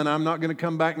And I'm not going to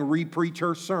come back and re-preach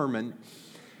her sermon,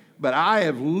 but I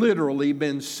have literally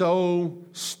been so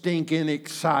stinking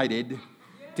excited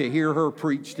to hear her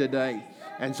preach today.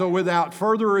 And so without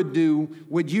further ado,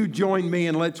 would you join me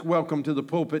and let's welcome to the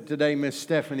pulpit today Miss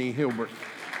Stephanie Hilbert.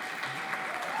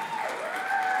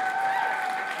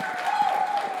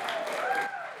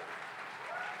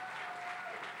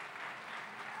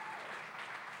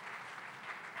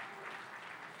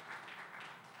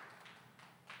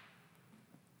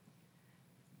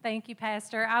 Thank you,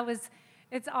 Pastor.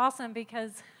 It's awesome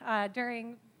because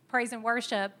during praise and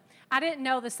worship, I didn't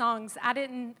know the songs.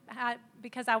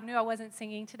 Because I knew I wasn't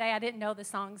singing today, I didn't know the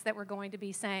songs that were going to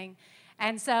be sang.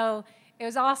 And so it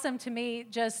was awesome to me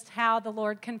just how the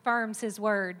Lord confirms His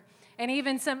word. And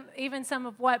even some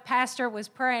of what Pastor was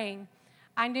praying,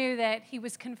 I knew that he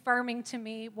was confirming to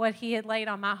me what he had laid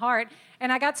on my heart.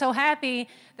 And I got so happy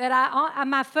that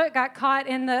my foot got caught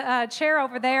in the chair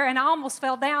over there, and I almost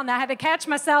fell down. I had to catch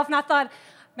myself, and I thought,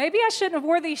 maybe I shouldn't have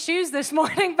wore these shoes this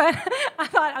morning, but I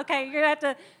thought, okay, you're going to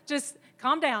have to just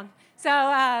calm down. So,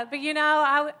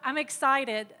 I'm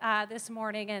excited this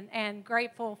morning and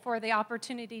grateful for the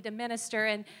opportunity to minister.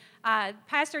 And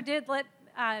Pastor did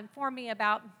inform me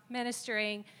about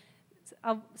ministering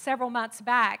several months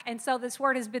back, and so this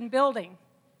word has been building.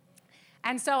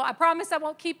 And so I promise I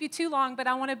won't keep you too long, but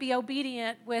I want to be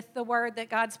obedient with the word that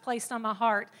God's placed on my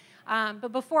heart.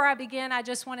 But before I begin, I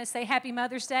just want to say Happy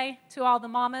Mother's Day to all the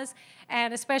mamas,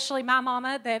 and especially my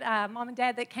mama, mom and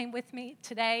dad that came with me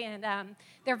today, and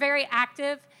they're very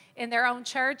active in their own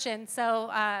church, and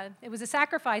so it was a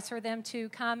sacrifice for them to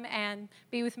come and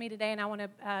be with me today, and I want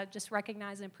to just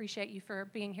recognize and appreciate you for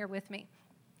being here with me.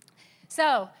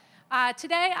 So,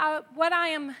 today, what I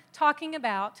am talking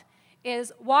about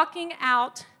is walking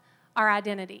out our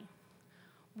identity.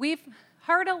 We've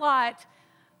heard a lot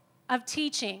of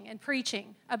teaching and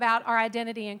preaching about our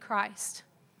identity in Christ.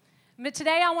 But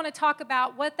today, I want to talk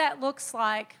about what that looks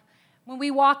like when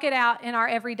we walk it out in our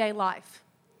everyday life.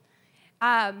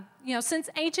 Since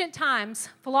ancient times,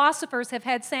 philosophers have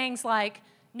had sayings like,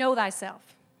 know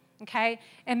thyself, okay?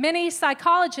 And many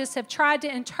psychologists have tried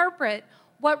to interpret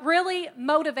what really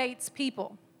motivates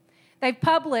people. They've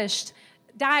published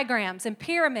diagrams and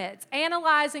pyramids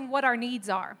analyzing what our needs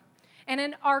are. And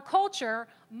in our culture,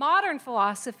 modern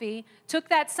philosophy took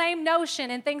that same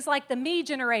notion, and things like the Me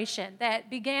generation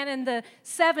that began in the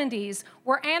 70s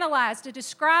were analyzed to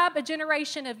describe a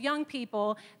generation of young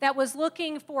people that was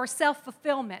looking for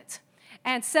self-fulfillment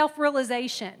and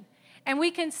self-realization. And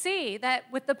we can see that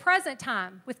with the present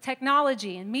time, with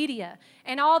technology and media,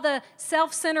 and all the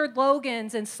self-centered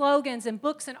slogans and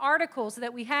books and articles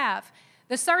that we have,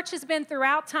 the search has been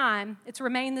throughout time, it's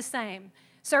remained the same,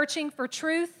 searching for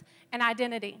truth and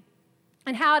identity,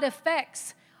 and how it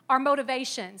affects our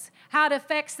motivations, how it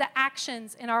affects the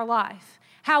actions in our life,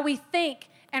 how we think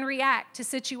and react to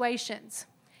situations.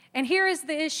 And here is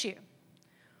the issue: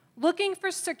 looking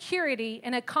for security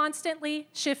in a constantly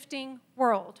shifting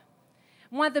world.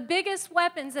 One of the biggest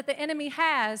weapons that the enemy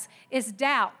has is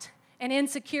doubt and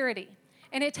insecurity.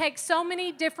 And it takes so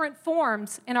many different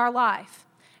forms in our life.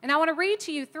 And I want to read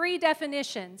to you 3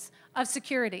 definitions of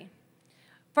security.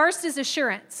 First is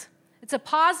assurance. It's a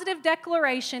positive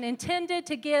declaration intended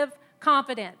to give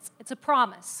confidence. It's a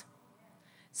promise.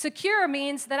 Secure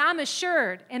means that I'm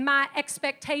assured in my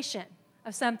expectation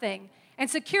of something. And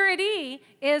security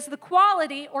is the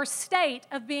quality or state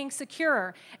of being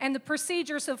secure and the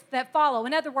procedures that follow.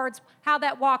 In other words, how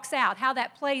that walks out, how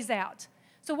that plays out.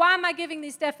 So why am I giving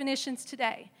these definitions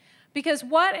today? Because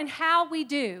what and how we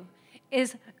do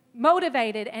is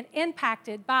motivated and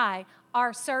impacted by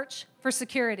our search for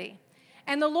security.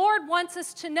 And the Lord wants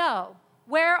us to know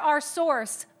where our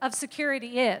source of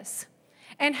security is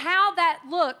and how that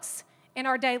looks in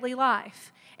our daily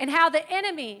life, and how the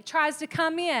enemy tries to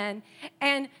come in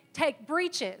and take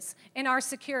breaches in our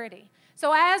security.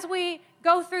 So as we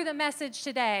go through the message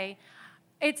today,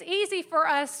 it's easy for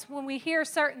us when we hear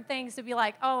certain things to be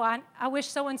like, oh, I wish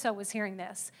so-and-so was hearing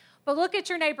this. But look at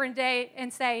your neighbor today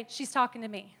and say, she's talking to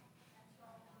me.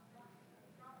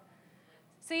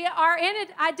 See, our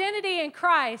identity in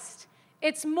Christ,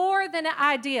 it's more than an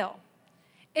ideal.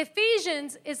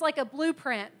 Ephesians is like a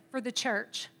blueprint for the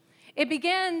church. It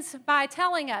begins by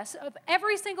telling us of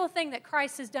every single thing that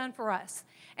Christ has done for us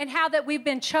and how that we've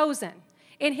been chosen.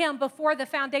 in him before the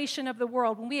foundation of the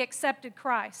world when we accepted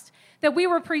Christ. That we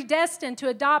were predestined to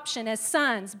adoption as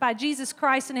sons by Jesus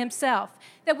Christ and himself.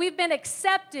 That we've been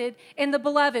accepted in the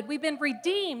beloved. We've been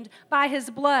redeemed by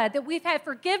his blood. That we've had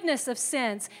forgiveness of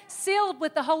sins, sealed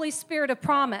with the Holy Spirit of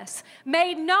promise,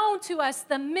 made known to us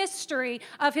the mystery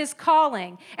of his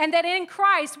calling. And that in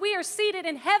Christ we are seated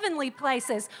in heavenly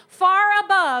places, far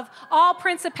above all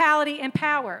principality and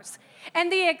powers.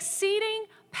 And the exceeding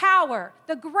power,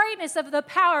 the greatness of the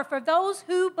power for those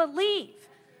who believe.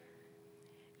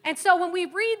 And so when we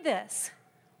read this,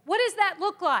 what does that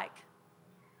look like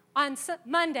on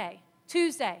Monday,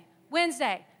 Tuesday,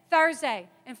 Wednesday, Thursday,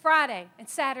 and Friday, and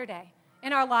Saturday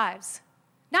in our lives?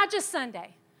 Not just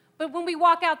Sunday, but when we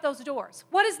walk out those doors.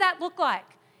 What does that look like?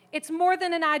 It's more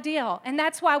than an ideal, and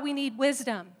that's why we need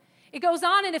wisdom. It goes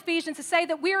on in Ephesians to say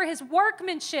that we are his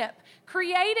workmanship,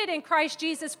 created in Christ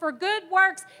Jesus for good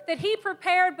works that he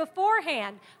prepared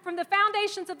beforehand from the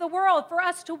foundations of the world for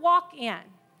us to walk in.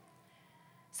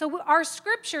 So our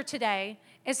scripture today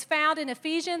is found in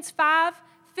Ephesians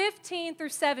 5:15 through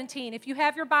 17. If you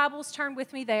have your Bibles, turn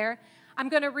with me there. I'm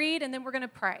going to read and then we're going to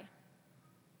pray.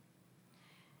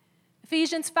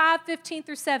 Ephesians 5:15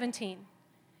 through 17.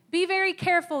 Be very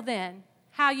careful then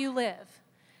how you live,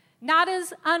 not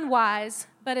as unwise,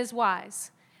 but as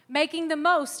wise, making the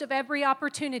most of every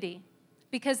opportunity,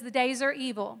 because the days are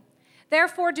evil.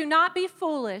 Therefore, do not be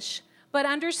foolish, but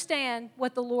understand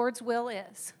what the Lord's will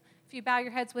is. If you bow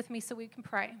your heads with me so we can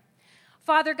pray.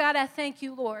 Father God, I thank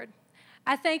you, Lord.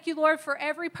 I thank you, Lord, for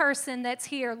every person that's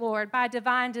here, Lord, by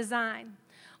divine design.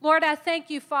 Lord, I thank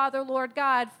you, Father, Lord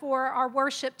God, for our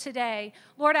worship today.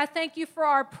 Lord, I thank you for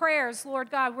our prayers, Lord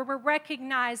God, where we're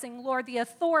recognizing, Lord, the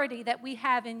authority that we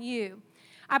have in you.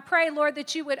 I pray, Lord,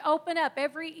 that you would open up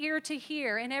every ear to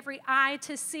hear and every eye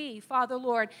to see, Father,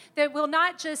 Lord, that we'll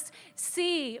not just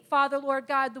see, Father, Lord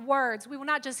God, the words. We will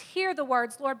not just hear the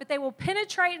words, Lord, but they will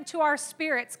penetrate into our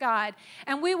spirits, God,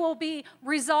 and we will be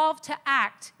resolved to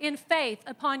act in faith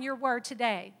upon your word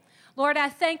today. Lord, I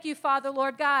thank you, Father,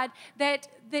 Lord God, that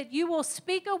you will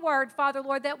speak a word, Father,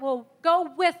 Lord, that will go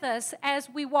with us as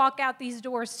we walk out these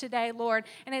doors today, Lord.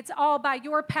 And it's all by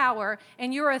your power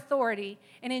and your authority.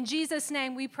 And in Jesus'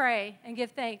 name we pray and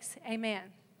give thanks. Amen.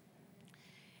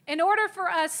 In order for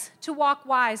us to walk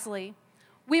wisely,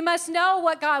 we must know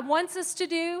what God wants us to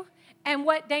do and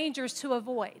what dangers to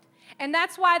avoid. And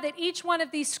that's why that each one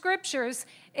of these scriptures,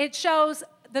 it shows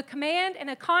the command and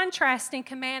a contrasting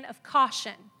command of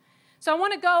caution. So I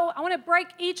want to break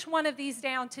each one of these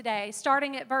down today,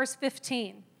 starting at verse 15.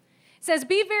 It says,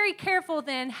 be very careful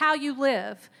then how you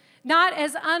live, not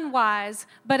as unwise,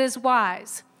 but as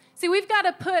wise. See, we've got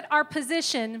to put our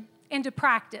position into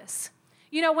practice.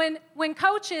 You know, when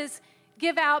coaches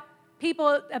give out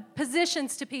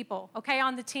positions to people, okay,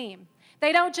 on the team,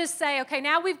 they don't just say, okay,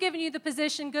 now we've given you the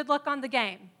position, good luck on the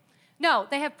game. No,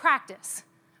 they have practice.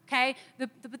 Okay,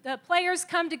 the players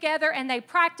come together and they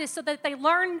practice so that they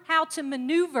learn how to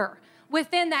maneuver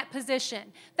within that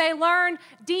position. They learn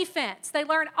defense, they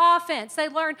learn offense, they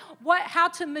learn how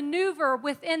to maneuver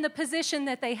within the position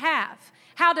that they have,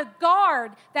 how to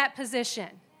guard that position.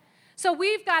 So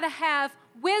we've got to have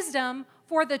wisdom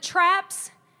for the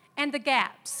traps and the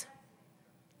gaps.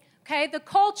 Okay, the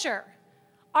culture,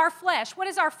 our flesh. What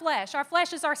is our flesh? Our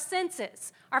flesh is our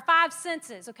senses, our 5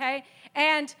 senses, okay?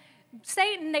 And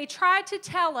Satan, they try to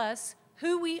tell us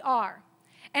who we are.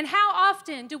 And how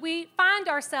often do we find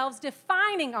ourselves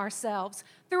defining ourselves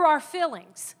through our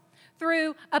feelings,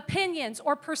 through opinions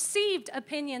or perceived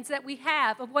opinions that we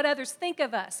have of what others think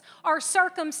of us, our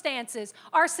circumstances,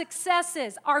 our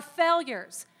successes, our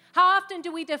failures? How often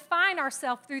do we define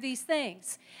ourselves through these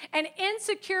things? And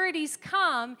insecurities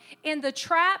come in the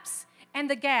traps and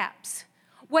the gaps.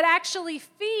 What actually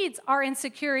feeds our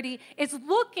insecurity is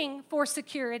looking for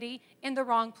security in the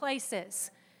wrong places.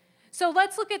 So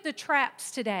let's look at the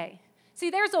traps today. See,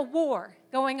 there's a war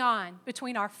going on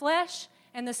between our flesh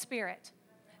and the spirit.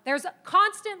 There's a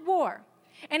constant war.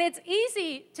 And it's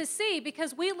easy to see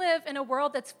because we live in a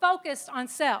world that's focused on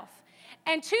self.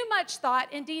 And too much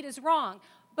thought indeed is wrong.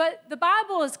 But the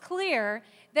Bible is clear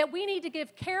that we need to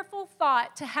give careful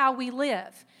thought to how we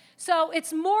live. So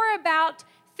it's more about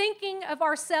thinking of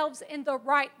ourselves in the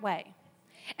right way.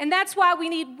 And that's why we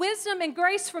need wisdom and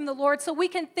grace from the Lord so we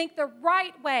can think the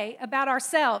right way about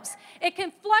ourselves. It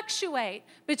can fluctuate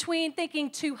between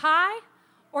thinking too high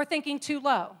or thinking too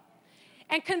low.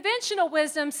 And conventional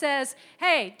wisdom says,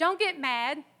 hey, don't get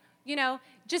mad,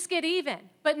 just get even.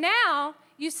 But now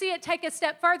you see it take a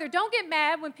step further. Don't get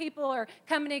mad when people are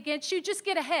coming against you, just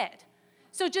get ahead.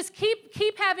 So just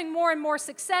keep having more and more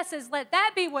successes. Let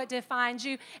that be what defines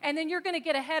you, and then you're going to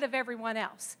get ahead of everyone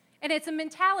else. And it's a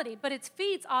mentality, but it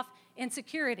feeds off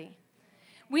insecurity.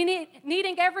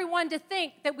 Needing everyone to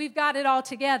think that we've got it all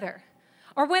together.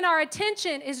 Or when our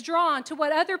attention is drawn to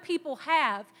what other people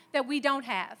have that we don't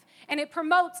have. And it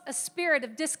promotes a spirit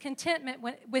of discontentment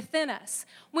within us.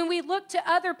 When we look to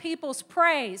other people's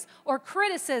praise or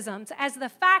criticisms as the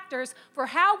factors for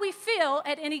how we feel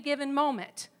at any given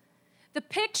moment. The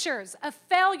pictures of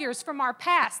failures from our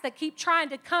past that keep trying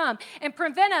to come and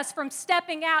prevent us from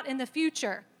stepping out in the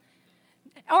future.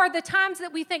 Or the times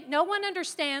that we think no one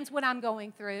understands what I'm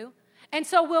going through. And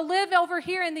so we'll live over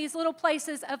here in these little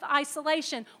places of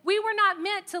isolation. We were not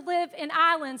meant to live in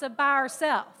islands by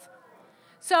ourselves.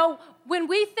 So when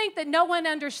we think that no one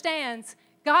understands,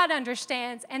 God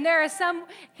understands, and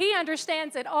He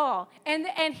understands it all.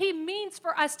 And He means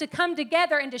for us to come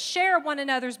together and to share one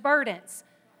another's burdens.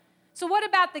 So what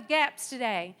about the gaps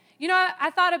today? You know, I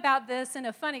thought about this in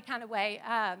a funny kind of way.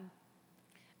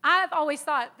 I've always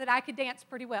thought that I could dance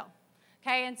pretty well,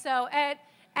 okay? And so at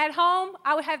home,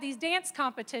 I would have these dance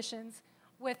competitions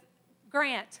with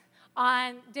Grant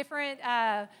on different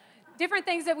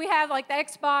things that we have, like the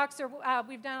Xbox or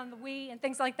we've done on the Wii and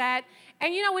things like that.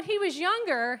 And, you know, when he was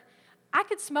younger, I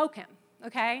could smoke him,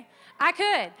 okay? I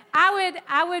could.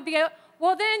 I would be,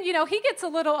 well, then, you know, he gets a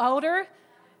little older,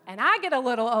 and I get a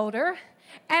little older,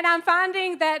 and I'm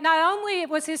finding that not only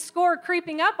was his score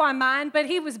creeping up on mine, but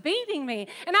he was beating me.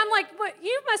 And I'm like, well,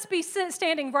 you must be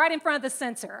standing right in front of the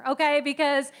sensor, okay?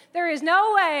 Because there is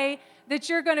no way that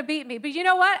you're going to beat me. But you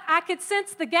know what? I could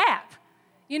sense the gap.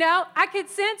 You know, I could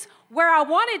sense where I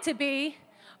wanted to be,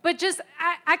 but just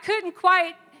I couldn't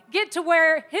quite get to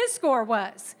where his score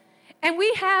was. And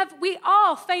we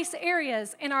all face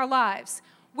areas in our lives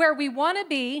where we want to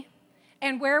be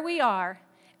and where we are.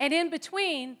 And in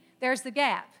between, there's the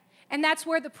gap. And that's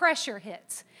where the pressure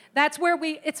hits. That's where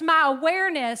it's my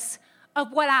awareness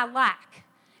of what I lack.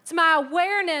 It's my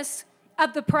awareness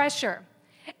of the pressure.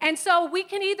 And so we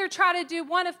can either try to do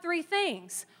one of three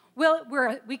things.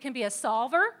 We can be a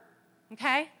solver,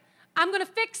 okay? I'm going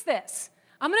to fix this.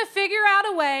 I'm going to figure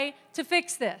out a way to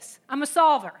fix this. I'm a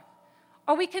solver.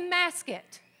 Or we can mask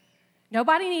it.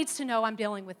 Nobody needs to know I'm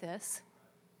dealing with this.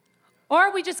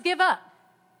 Or we just give up.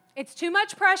 It's too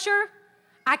much pressure.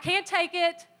 I can't take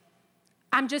it.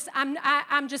 I'm just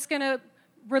going to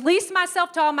release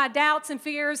myself to all my doubts and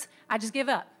fears. I just give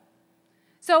up.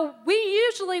 So we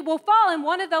usually will fall in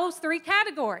one of those three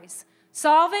categories: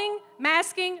 solving,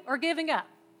 masking, or giving up.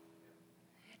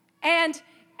 And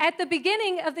at the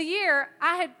beginning of the year,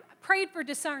 I had prayed for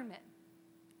discernment,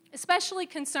 especially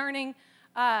concerning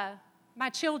my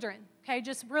children. Okay,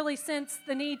 just really sense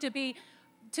the need to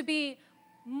be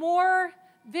more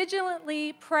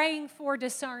vigilantly praying for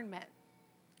discernment.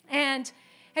 And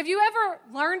have you ever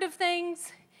learned of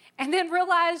things and then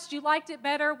realized you liked it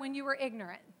better when you were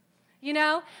ignorant? You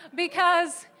know,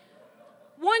 because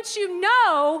once you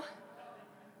know,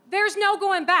 there's no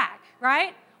going back,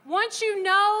 right? Once you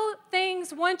know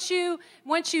things, once you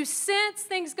sense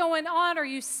things going on, or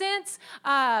you sense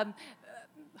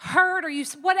hurt, or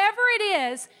whatever it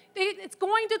is, it's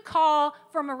going to call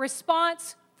from a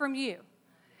response from you.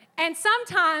 And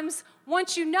sometimes,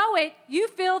 once you know it, you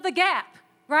feel the gap,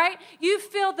 right? You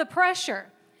feel the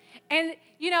pressure. And,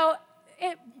 you know,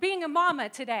 being a mama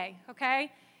today,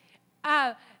 okay,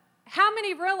 how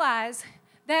many realize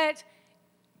that,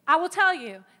 I will tell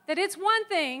you, that it's one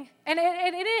thing, and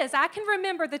it is. I can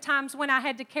remember the times when I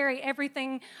had to carry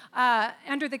everything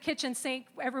under the kitchen sink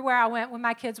everywhere I went when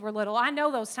my kids were little. I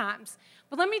know those times.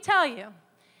 But let me tell you,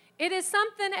 it is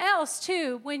something else,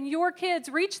 too, when your kids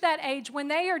reach that age when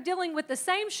they are dealing with the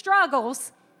same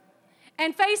struggles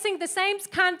and facing the same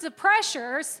kinds of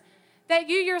pressures that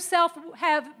you yourself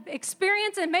have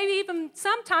experienced and maybe even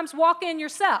sometimes walk in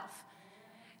yourself.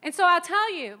 And so I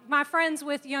tell you, my friends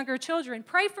with younger children,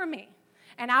 pray for me,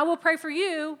 and I will pray for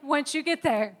you once you get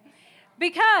there,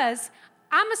 because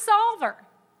I'm a solver,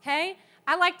 okay?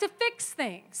 I like to fix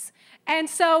things. And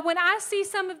so when I see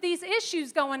some of these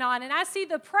issues going on and I see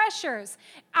the pressures,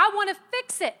 I want to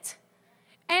fix it.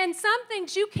 And some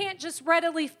things you can't just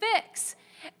readily fix.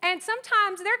 And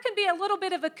sometimes there can be a little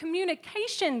bit of a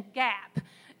communication gap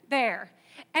there.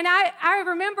 And I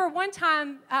remember one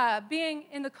time being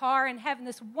in the car and having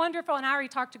this wonderful, and I already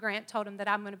talked to Grant, told him that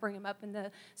I'm going to bring him up in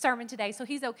the sermon today, so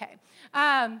he's okay.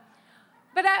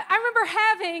 But I remember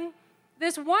having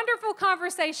this wonderful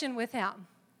conversation with him.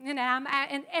 You know,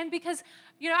 and because,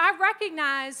 you know, I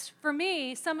recognized for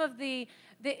me some of the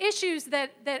issues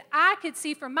that I could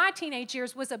see from my teenage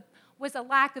years was a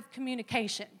lack of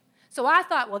communication. So I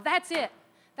thought, well, that's it.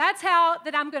 That's how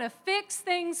that I'm going to fix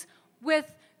things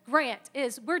with Grant,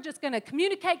 is we're just going to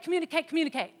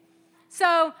communicate.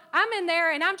 So I'm in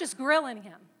there, and I'm just grilling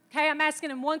him, okay? I'm asking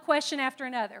him one question after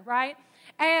another, right?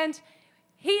 And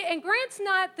Grant's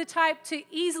not the type to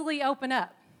easily open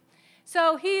up.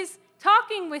 So he's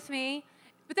talking with me,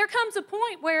 but there comes a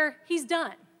point where he's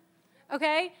done,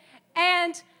 okay?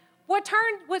 And what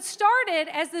started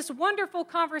as this wonderful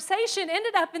conversation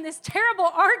ended up in this terrible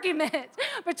argument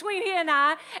between he and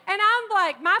I. And I'm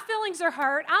like, my feelings are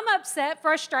hurt. I'm upset,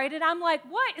 frustrated. I'm like,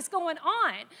 what is going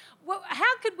on?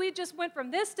 How could we just went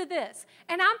from this to this?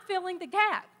 And I'm filling the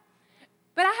gap.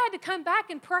 But I had to come back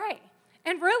and pray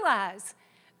and realize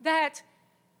that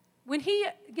when he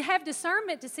had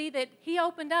discernment to see that he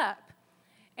opened up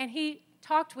and he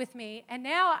talked with me, and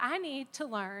now I need to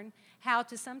learn how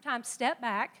to sometimes step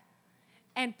back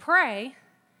and pray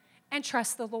and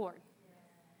trust the Lord.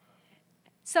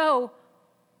 So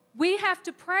we have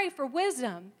to pray for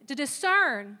wisdom to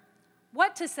discern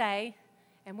what to say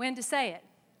and when to say it,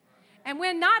 and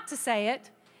when not to say it,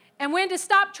 and when to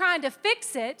stop trying to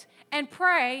fix it and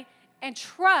pray and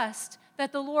trust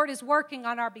that the Lord is working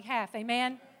on our behalf.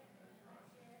 Amen?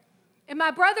 And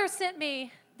my brother sent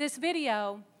me this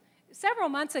video several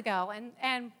months ago,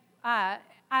 and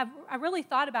I really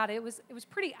thought about it. It was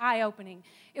pretty eye-opening.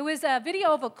 It was a video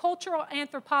of a cultural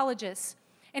anthropologist,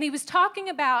 and he was talking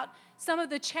about some of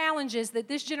the challenges that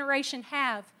this generation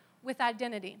have with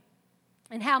identity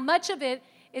and how much of it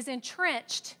is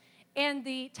entrenched in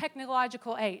the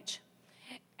technological age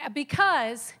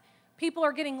because people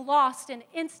are getting lost in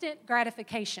instant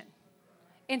gratification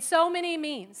in so many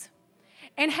means,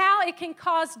 and how it can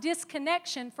cause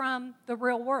disconnection from the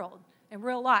real world and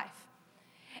real life.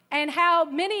 And how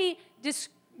many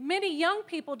young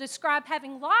people describe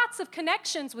having lots of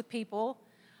connections with people,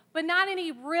 but not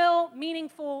any real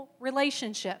meaningful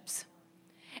relationships.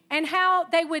 And how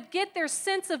they would get their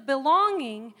sense of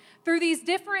belonging through these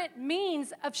different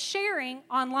means of sharing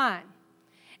online.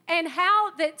 And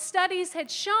how that studies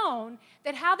had shown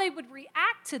that how they would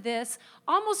react to this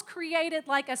almost created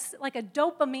like a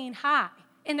dopamine high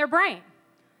in their brain.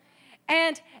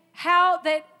 And how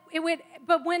that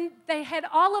but when they had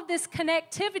all of this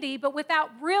connectivity, but without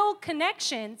real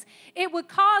connections, it would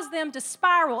cause them to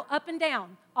spiral up and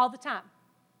down all the time,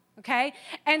 okay?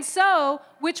 And so,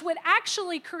 which would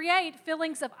actually create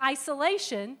feelings of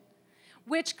isolation,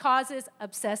 which causes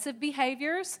obsessive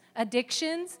behaviors,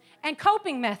 addictions, and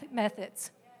coping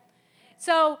methods.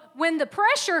 So when the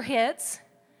pressure hits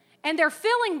and they're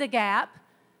filling the gap,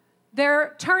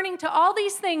 they're turning to all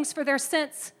these things for their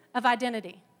sense of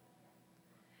identity.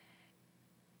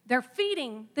 They're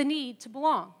feeding the need to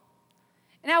belong.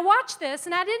 And I watched this,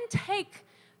 and I didn't take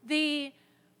the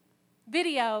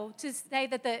video to say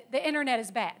that the internet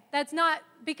is bad. That's not,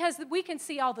 because we can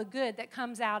see all the good that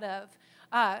comes out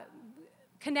of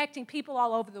connecting people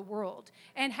all over the world,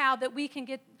 and how that we can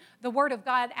get the Word of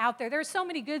God out there. There's so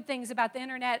many good things about the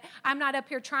internet. I'm not up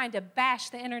here trying to bash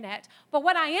the internet. But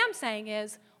what I am saying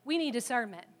is we need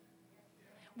discernment.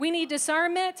 We need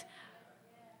discernment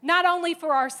not only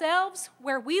for ourselves,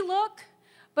 where we look,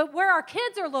 but where our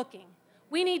kids are looking.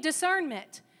 We need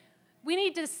discernment. We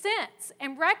need to sense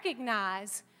and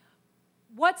recognize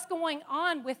what's going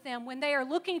on with them when they are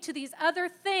looking to these other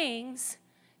things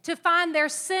to find their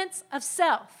sense of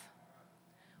self.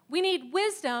 We need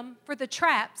wisdom for the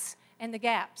traps and the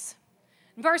gaps.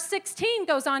 Verse 16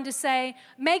 goes on to say,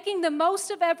 making the most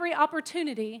of every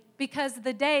opportunity because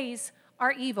the days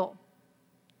are evil.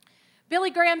 Billy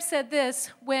Graham said this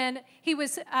when he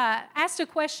was asked a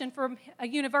question from a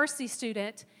university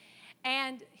student,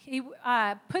 and he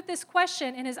put this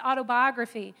question in his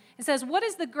autobiography. It says, what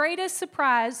is the greatest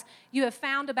surprise you have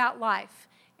found about life?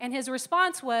 And his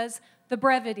response was, the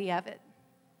brevity of it.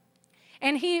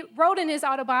 And he wrote in his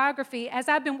autobiography, as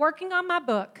I've been working on my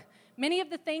book, many of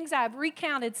the things I've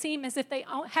recounted seem as if they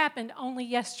happened only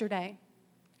yesterday.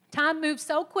 Time moves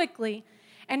so quickly,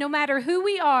 and no matter who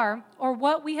we are or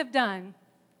what we have done,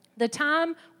 the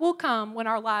time will come when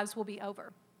our lives will be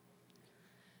over.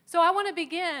 So I want to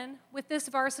begin with this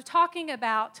verse of talking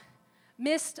about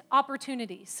missed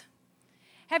opportunities.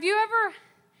 Have you ever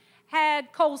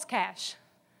had Kohl's Cash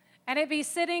and it be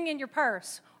sitting in your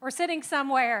purse or sitting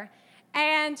somewhere,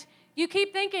 and you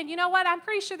keep thinking, you know what, I'm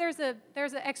pretty sure there's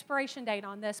an expiration date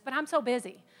on this, but I'm so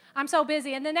busy. And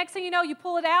the next thing you know, you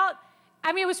pull it out.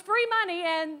 I mean, it was free money,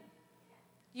 and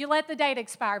you let the date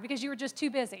expire because you were just too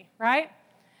busy, right?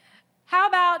 How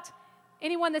about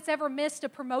anyone that's ever missed a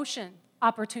promotion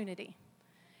opportunity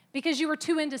because you were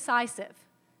too indecisive?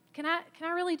 Can I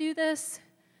really do this?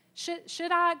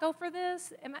 Should I go for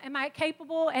this? Am I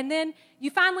capable? And then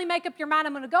you finally make up your mind,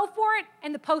 I'm going to go for it,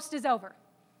 and the post is over.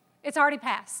 It's already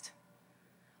passed.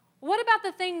 What about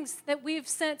the things that we've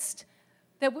sensed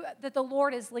that the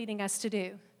Lord is leading us to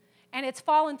do. And it's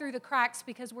fallen through the cracks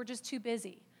because we're just too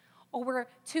busy or we're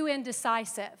too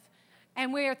indecisive.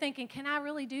 And we are thinking, can I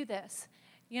really do this?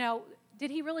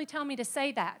 Did he really tell me to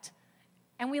say that?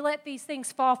 And we let these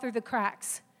things fall through the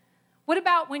cracks. What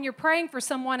about when you're praying for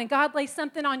someone and God lays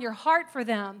something on your heart for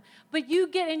them, but you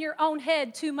get in your own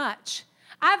head too much?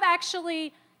 I've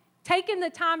actually taken the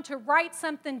time to write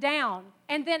something down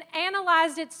and then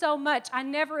analyzed it so much, I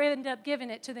never end up giving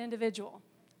it to the individual.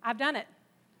 I've done it.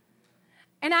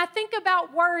 And I think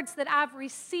about words that I've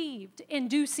received in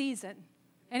due season.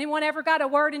 Anyone ever got a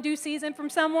word in due season from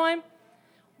someone?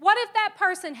 What if that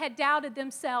person had doubted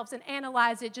themselves and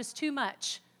analyzed it just too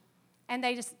much, and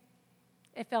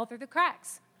it fell through the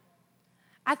cracks?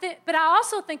 But I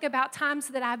also think about times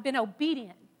that I've been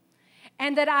obedient,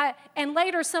 and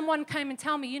later someone came and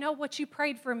tell me, what you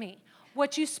prayed for me,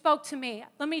 what you spoke to me.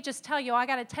 Let me just tell you, I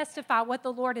got to testify what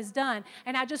the Lord has done.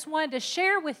 And I just wanted to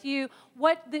share with you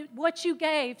what you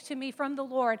gave to me from the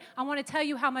Lord. I want to tell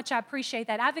you how much I appreciate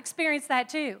that. I've experienced that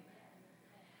too.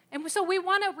 And so we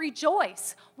want to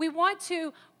rejoice. We want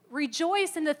to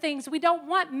rejoice in the things. We don't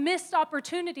want missed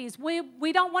opportunities.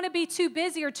 We don't want to be too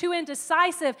busy or too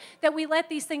indecisive that we let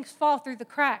these things fall through the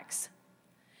cracks.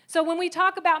 So when we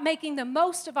talk about making the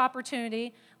most of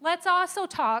opportunity, let's also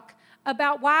talk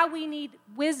about why we need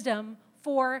wisdom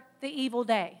for the evil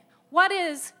day. What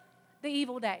is the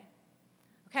evil day?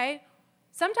 Okay?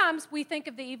 Sometimes we think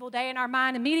of the evil day and our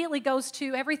mind immediately goes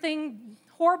to everything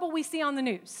horrible we see on the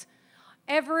news,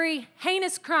 every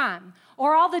heinous crime,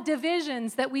 or all the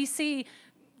divisions that we see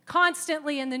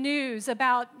constantly in the news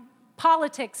about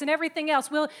politics and everything else,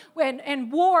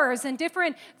 and wars and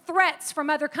different threats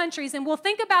from other countries, and we'll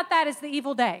think about that as the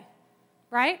evil day,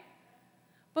 right?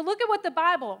 But look at what the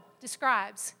Bible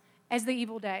describes as the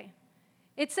evil day.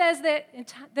 It says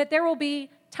that there will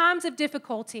be times of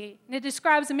difficulty, and it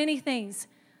describes many things: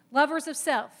 lovers of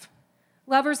self,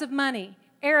 lovers of money,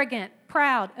 arrogant,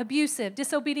 proud, abusive,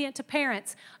 disobedient to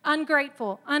parents,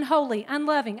 ungrateful, unholy,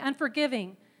 unloving,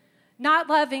 unforgiving, not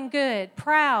loving good,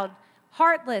 proud,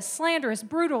 heartless, slanderous,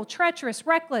 brutal, treacherous,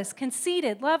 reckless,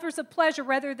 conceited, lovers of pleasure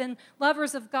rather than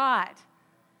lovers of God.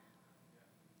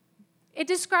 It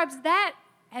describes that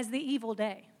as the evil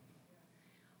day.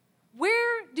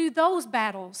 Where do those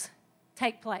battles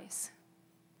take place?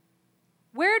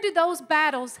 Where do those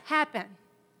battles happen?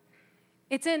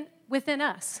 It's within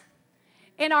us,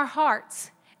 in our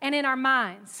hearts, and in our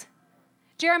minds.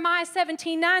 Jeremiah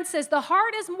 17:9 says, "The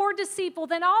heart is more deceitful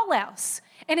than all else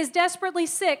and is desperately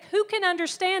sick. Who can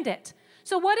understand it?"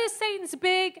 So what is Satan's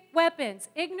big weapons?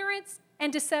 Ignorance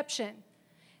and deception.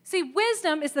 See,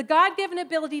 wisdom is the God-given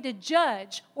ability to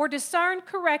judge or discern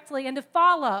correctly and to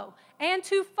follow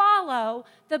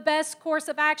the best course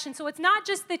of action. So it's not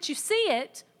just that you see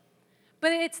it,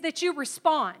 but it's that you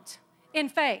respond in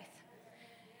faith.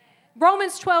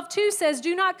 Romans 12:2 says,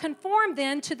 "Do not conform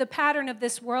then to the pattern of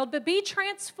this world, but be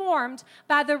transformed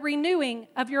by the renewing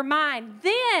of your mind.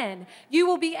 Then you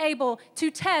will be able to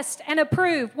test and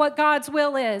approve what God's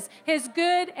will is, His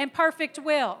good and perfect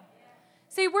will."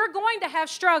 See, we're going to have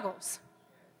struggles.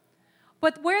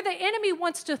 But where the enemy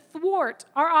wants to thwart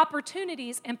our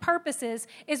opportunities and purposes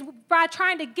is by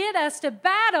trying to get us to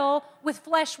battle with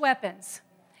flesh weapons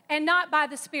and not by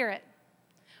the Spirit.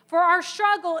 For our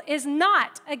struggle is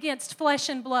not against flesh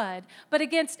and blood, but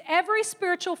against every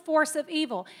spiritual force of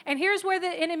evil. And here's where the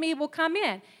enemy will come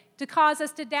in, to cause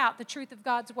us to doubt the truth of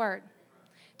God's word,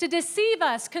 to deceive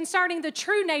us concerning the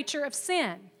true nature of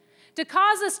sin, to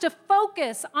cause us to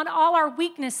focus on all our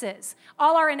weaknesses,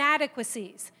 all our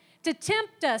inadequacies, to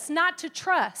tempt us not to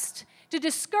trust, to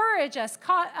discourage us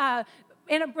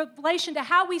in relation to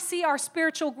how we see our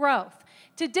spiritual growth,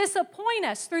 to disappoint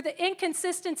us through the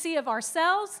inconsistency of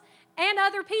ourselves and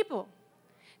other people,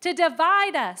 to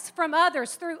divide us from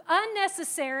others through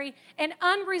unnecessary and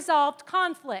unresolved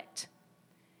conflict.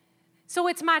 So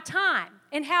it's my time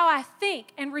and how I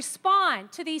think and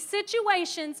respond to these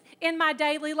situations in my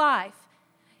daily life.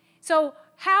 So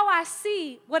how I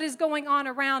see what is going on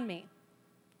around me.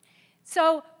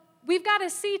 So we've got to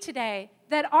see today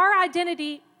that our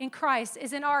identity in Christ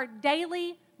is in our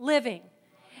daily living,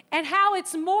 and how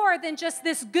it's more than just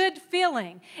this good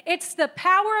feeling. It's the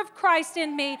power of Christ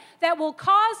in me that will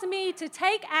cause me to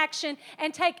take action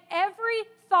and take every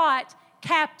thought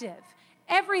captive,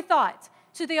 every thought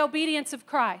to the obedience of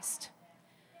Christ.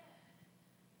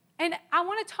 And I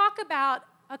want to talk about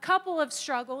a couple of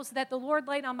struggles that the Lord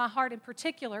laid on my heart in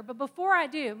particular. But before I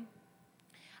do,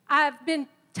 I've been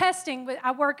testing.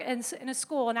 I work in a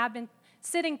school, and I've been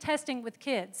sitting testing with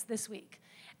kids this week.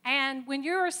 And when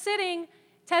you're sitting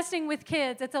testing with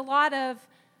kids, it's a lot of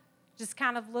just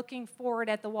kind of looking forward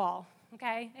at the wall,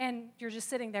 okay? And you're just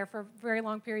sitting there for very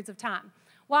long periods of time.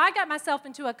 Well, I got myself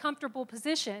into a comfortable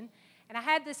position, and I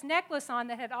had this necklace on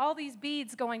that had all these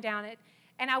beads going down it,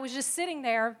 and I was just sitting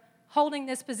there holding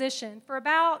this position for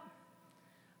about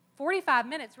 45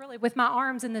 minutes, really, with my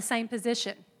arms in the same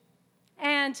position.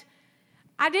 And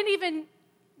I didn't even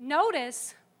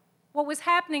notice what was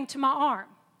happening to my arm,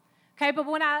 okay? But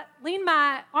when I leaned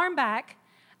my arm back,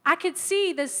 I could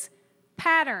see this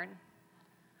pattern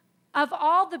of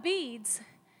all the beads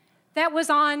that was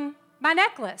on my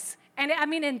necklace. And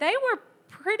they were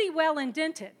pretty well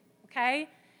indented, okay?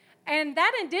 And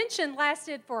that indentation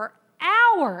lasted for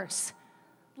hours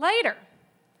later.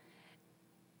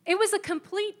 It was a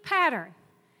complete pattern.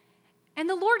 And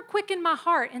the Lord quickened my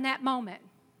heart in that moment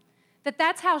that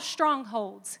that's how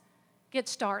strongholds get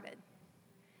started.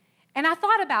 And I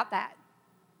thought about that.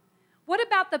 What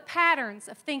about the patterns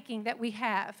of thinking that we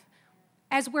have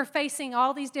as we're facing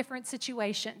all these different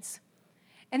situations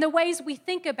and the ways we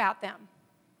think about them?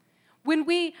 When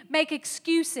we make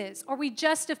excuses or we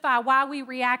justify why we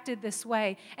reacted this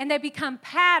way, and they become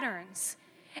patterns,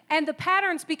 and the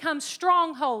patterns become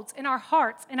strongholds in our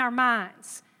hearts and our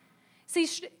minds. See,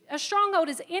 a stronghold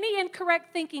is any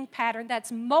incorrect thinking pattern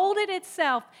that's molded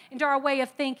itself into our way of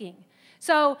thinking.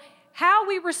 So how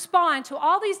we respond to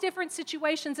all these different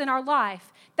situations in our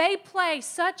life, they play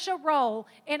such a role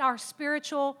in our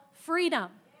spiritual freedom.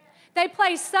 They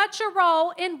play such a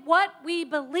role in what we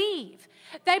believe.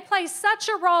 They play such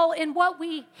a role in what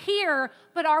we hear,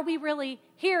 but are we really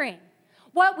hearing?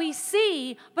 What we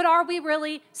see, but are we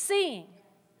really seeing?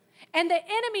 And the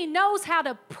enemy knows how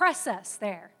to press us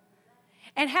there,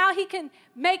 and how he can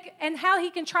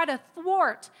try to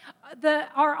thwart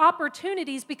our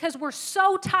opportunities because we're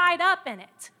so tied up in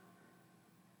it.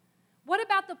 What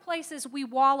about the places we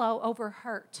wallow over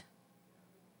hurt?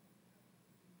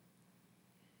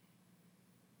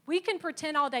 We can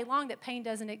pretend all day long that pain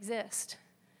doesn't exist.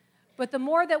 But the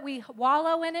more that we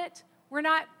wallow in it, we're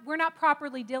not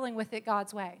properly dealing with it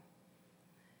God's way.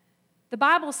 The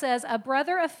Bible says a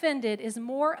brother offended is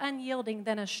more unyielding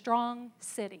than a strong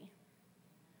city.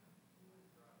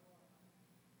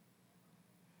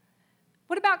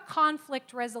 What about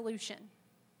conflict resolution?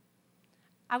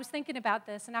 I was thinking about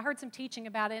this, and I heard some teaching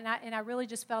about it, and I really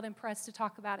just felt impressed to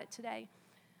talk about it today.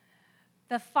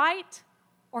 The fight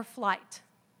or flight.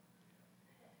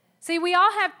 See, we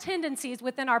all have tendencies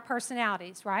within our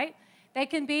personalities, right? They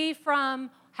can be from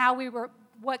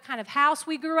what kind of house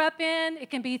we grew up in. It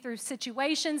can be through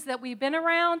situations that we've been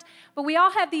around, but we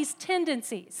all have these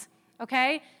tendencies,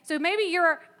 okay? So maybe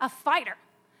you're a fighter,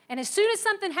 and as soon as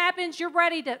something happens, you're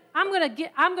ready to,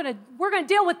 we're gonna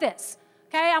deal with this,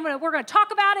 okay? We're gonna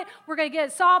talk about it, we're gonna get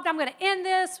it solved, I'm gonna end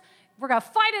this, we're gonna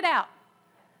fight it out,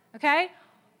 okay?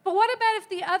 But what about if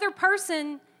the other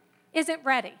person isn't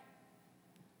ready?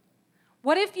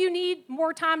 What if you need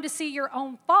more time to see your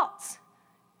own faults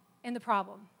in the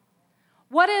problem?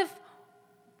 What if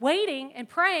waiting and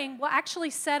praying will actually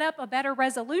set up a better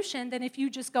resolution than if you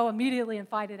just go immediately and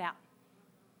fight it out?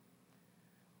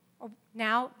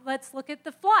 Now, let's look at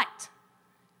the flight,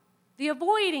 the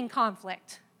avoiding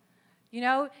conflict. You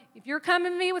know, if you're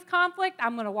coming to me with conflict,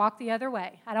 I'm going to walk the other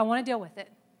way. I don't want to deal with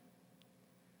it.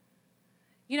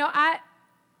 You know,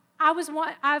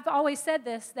 I've always said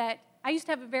this, that I used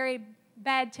to have a very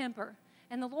bad temper,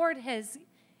 and the Lord has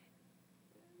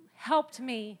helped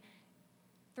me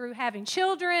through having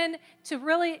children to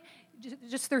really,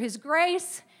 just through His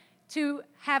grace, to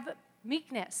have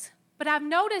meekness. But I've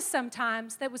noticed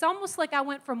sometimes that it was almost like I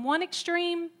went from one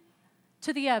extreme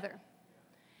to the other.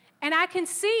 And I can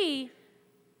see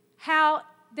how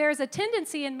there's a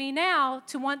tendency in me now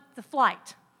to want the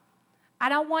flight. I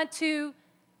don't want to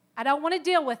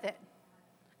deal with it.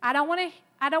 I don't want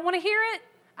to hear it.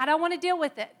 I don't want to deal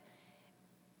with it.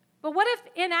 But what if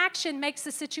inaction makes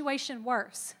the situation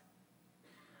worse?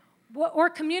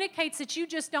 Or communicates that you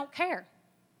just don't care?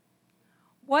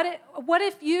 What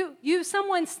if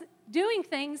someone's doing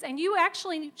things and you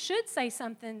actually should say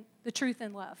something, the truth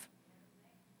in love?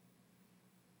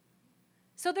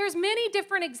 So there's many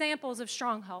different examples of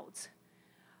strongholds.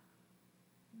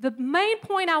 The main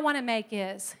point I want to make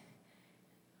is,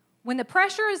 when the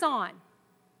pressure is on,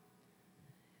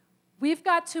 we've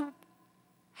got to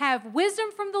have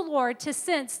wisdom from the Lord to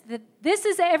sense that this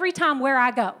is every time where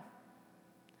I go.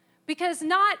 Because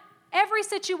not every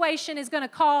situation is going to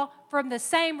call from the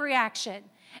same reaction.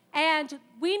 And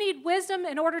we need wisdom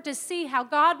in order to see how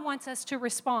God wants us to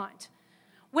respond.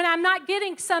 When I'm not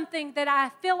getting something that I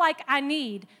feel like I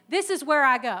need, this is where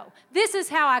I go. This is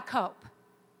how I cope.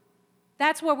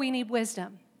 That's where we need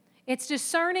wisdom. It's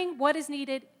discerning what is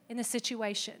needed in the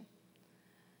situation.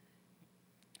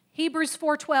 Hebrews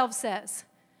 4:12 says,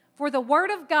 "For the word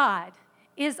of God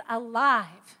is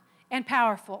alive and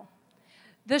powerful,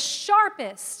 the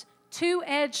sharpest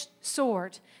two-edged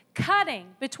sword,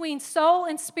 cutting between soul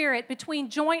and spirit, between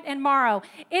joint and marrow.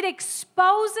 It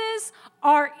exposes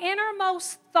our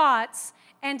innermost thoughts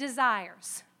and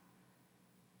desires."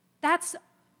 That's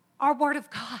our word of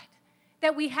God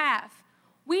that we have.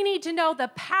 We need to know the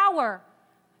power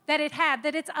that it had,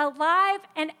 that it's alive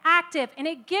and active, and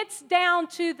it gets down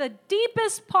to the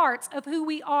deepest parts of who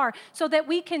we are so that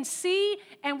we can see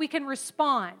and we can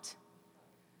respond.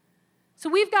 So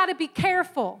we've got to be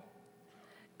careful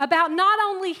about not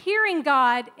only hearing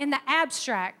God in the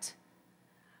abstract,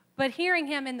 but hearing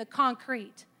Him in the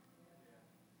concrete.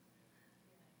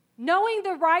 Knowing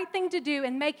the right thing to do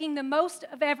and making the most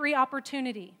of every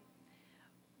opportunity.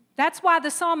 That's why the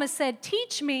psalmist said,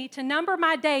 "Teach me to number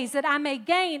my days that I may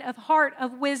gain a heart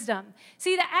of wisdom."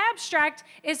 See, the abstract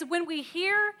is when we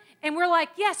hear and we're like,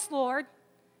 "Yes, Lord,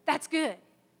 that's good.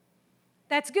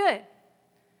 That's good."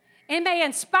 It may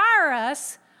inspire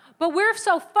us, but we're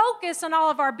so focused on all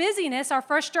of our busyness, our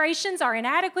frustrations, our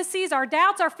inadequacies, our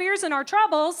doubts, our fears, and our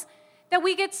troubles that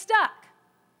we get stuck.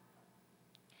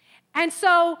 And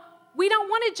so we don't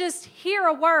want to just hear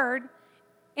a word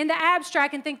in the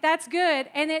abstract and think that's good,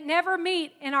 and it never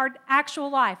meet in our actual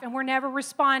life, and we're never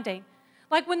responding.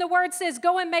 Like when the word says,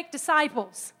 "Go and make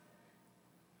disciples."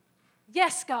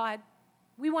 Yes, God,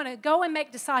 we want to go and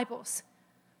make disciples.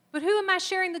 But who am I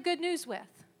sharing the good news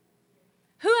with?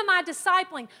 Who am I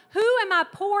discipling? Who am I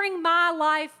pouring my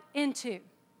life into?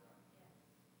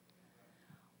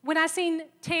 When I seen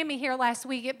Tammy here last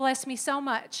week, it blessed me so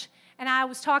much. And I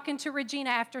was talking to Regina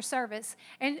after service,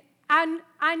 and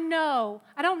I know,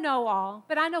 I don't know all,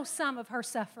 but I know some of her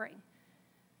suffering.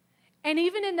 And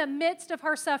even in the midst of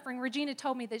her suffering, Regina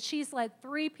told me that she's led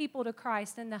 3 people to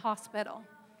Christ in the hospital.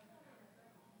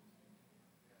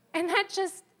 And I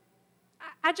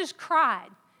just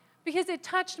cried because it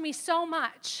touched me so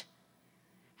much.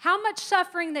 How much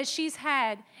suffering that she's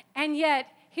had, and yet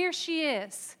here she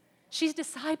is. She's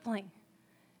discipling.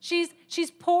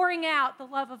 She's pouring out the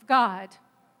love of God.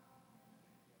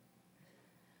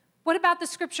 What about the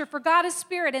scripture? "For God is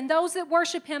spirit, and those that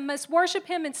worship Him must worship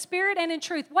Him in spirit and in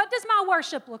truth." What does my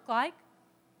worship look like?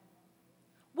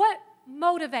 What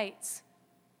motivates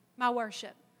my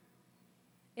worship?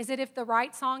 Is it if the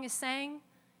right song is sang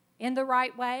in the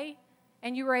right way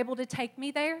and you were able to take me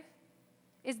there?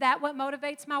 Is that what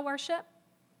motivates my worship?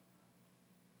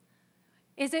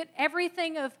 Is it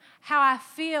everything of how I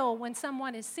feel when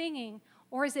someone is singing,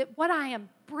 or is it what I am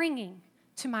bringing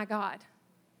to my God?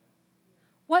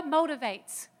 What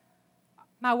motivates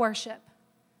my worship?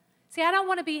 See, I don't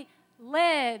want to be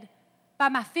led by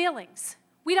my feelings.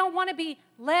 We don't want to be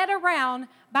led around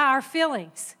by our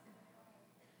feelings.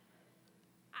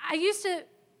 I used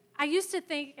to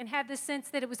think and have this sense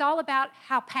that it was all about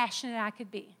how passionate I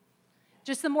could be.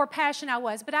 Just the more passionate I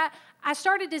was. But I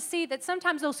started to see that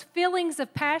sometimes those feelings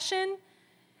of passion,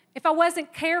 if I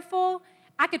wasn't careful,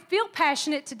 I could feel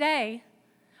passionate today,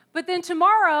 but then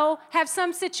tomorrow have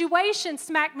some situation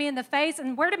smack me in the face,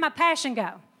 and where did my passion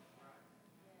go?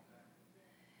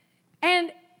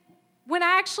 And when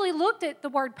I actually looked at the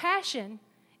word passion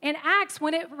in Acts,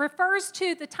 when it refers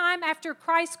to the time after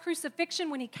Christ's crucifixion,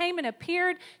 when He came and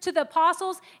appeared to the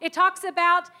apostles, it talks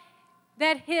about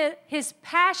that his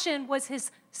passion was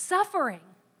His suffering.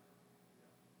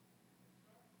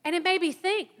 And it made me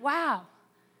think, wow,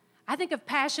 I think of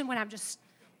passion when I'm just,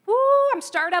 I'm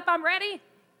stirred up, I'm ready.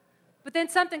 But then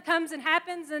something comes and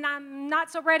happens and I'm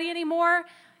not so ready anymore.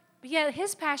 But yet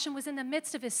His passion was in the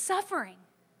midst of His suffering.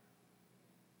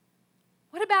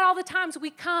 What about all the times we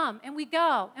come and we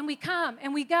go and we come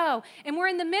and we go and we're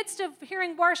in the midst of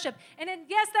hearing worship, and then,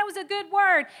 yes, that was a good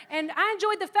word and I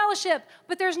enjoyed the fellowship,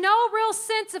 but there's no real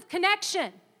sense of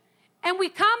connection, and we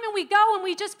come and we go and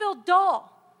we just feel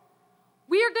dull.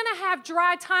 We are going to have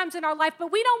dry times in our life, but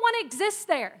we don't want to exist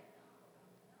there.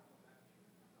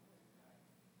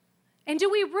 And do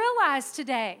we realize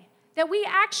today that we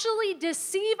actually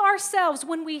deceive ourselves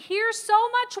when we hear so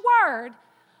much word,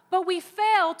 but we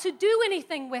fail to do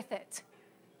anything with it?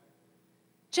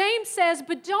 James says,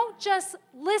 but don't just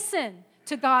listen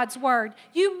to God's word.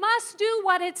 You must do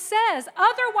what it says.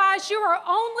 Otherwise, you are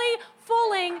only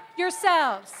fooling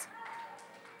yourselves.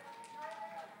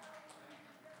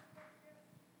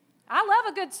 I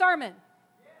love a good sermon.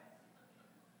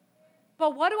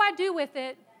 But what do I do with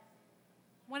it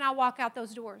when I walk out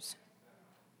those doors?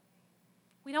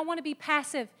 We don't want to be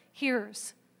passive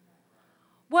hearers.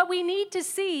 What we need to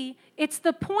see, it's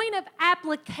the point of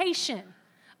application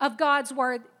of God's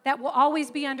word that will always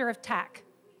be under attack.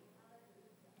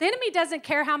 The enemy doesn't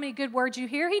care how many good words you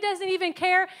hear. He doesn't even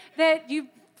care that you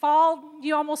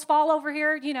almost fall over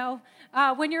here,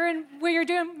 when you're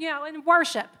doing, in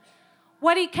worship.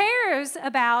 What he cares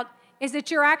about is that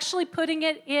you're actually putting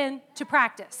it into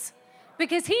practice,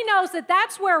 because he knows that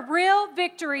that's where real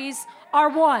victories are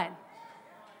won.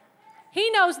 He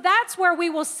knows that's where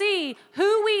we will see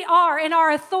who we are in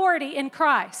our authority in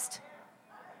Christ.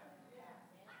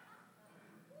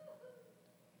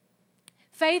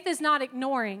 Faith is not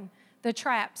ignoring the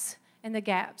traps and the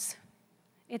gaps.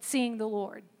 It's seeing the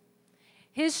Lord.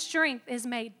 His strength is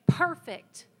made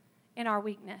perfect in our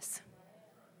weakness.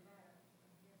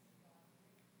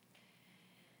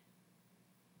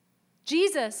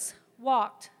 Jesus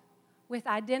walked with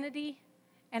identity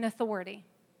and authority.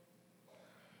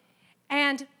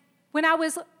 And when I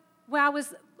was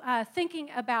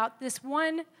thinking about this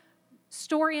one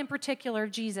story in particular,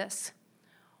 Jesus,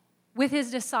 with his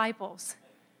disciples,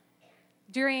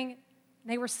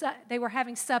 they were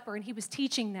having supper and he was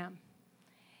teaching them.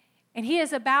 And he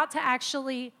is about to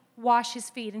actually wash his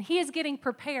feet, and he is getting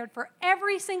prepared for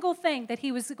every single thing that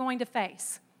he was going to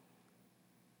face.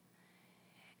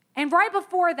 And right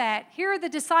before that, here are the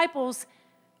disciples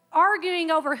arguing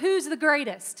over who's the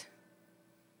greatest.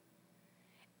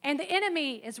 And the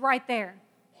enemy is right there,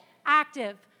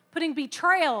 active, putting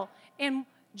betrayal in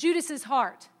Judas's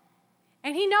heart.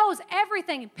 And he knows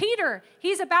everything. Peter,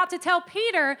 he's about to tell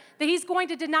Peter that he's going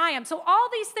to deny him. So all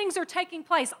these things are taking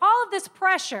place, all of this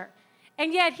pressure.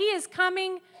 And yet he is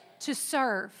coming to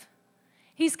serve.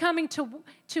 He's coming to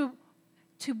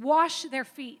wash their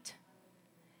feet.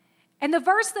 And the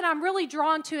verse that I'm really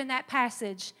drawn to in that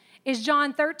passage is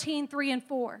John 13, 3 and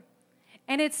 4.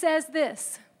 And it says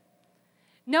this: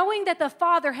 knowing that the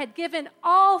Father had given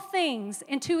all things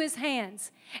into his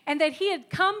hands, and that he had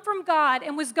come from God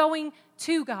and was going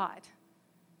to God.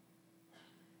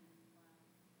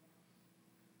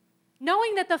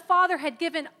 Knowing that the Father had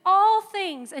given all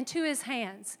things into his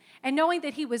hands, and knowing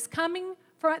that he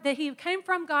came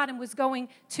from God and was going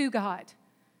to God.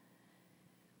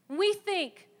 When we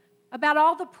think about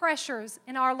all the pressures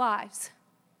in our lives,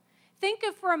 think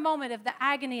of for a moment of the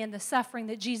agony and the suffering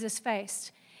that Jesus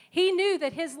faced. He knew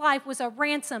that his life was a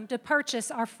ransom to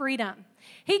purchase our freedom.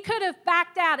 He could have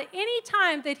backed out at any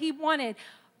time that he wanted,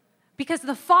 because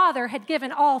the Father had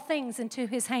given all things into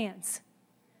his hands.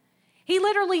 He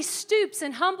literally stoops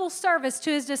in humble service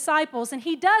to his disciples, and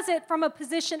he does it from a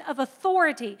position of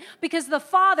authority because the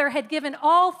Father had given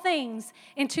all things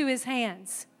into his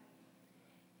hands.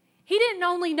 He didn't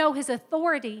only know his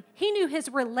authority, he knew his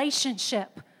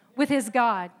relationship with his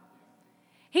God.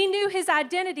 He knew his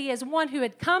identity as one who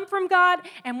had come from God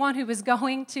and one who was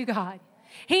going to God.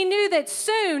 He knew that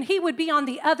soon he would be on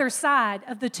the other side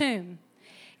of the tomb,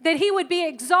 that he would be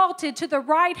exalted to the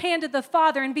right hand of the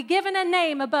Father and be given a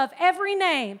name above every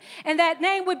name, and that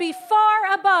name would be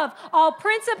far above all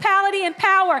principality and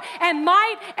power and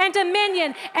might and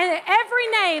dominion and every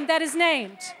name that is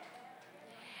named.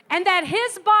 And that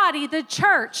his body, the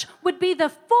church, would be the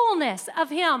fullness of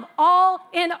him, all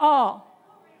in all.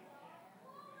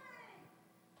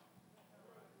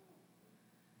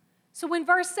 So when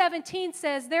verse 17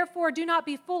 says, therefore do not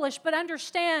be foolish, but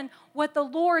understand what the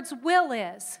Lord's will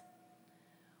is,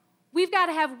 we've got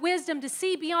to have wisdom to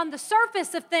see beyond the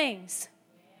surface of things.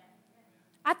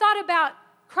 I thought about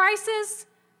crisis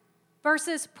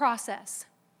versus process.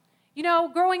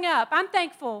 Growing up, I'm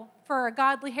thankful for a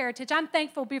godly heritage. I'm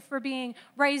thankful for being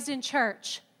raised in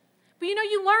church. But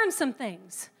you learn some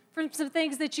things from some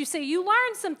things that you see. You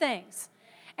learn some things.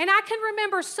 And I can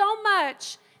remember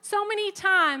so many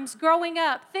times growing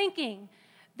up thinking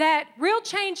that real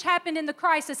change happened in the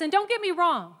crisis. And don't get me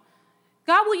wrong,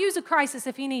 God will use a crisis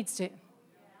if he needs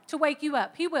to wake you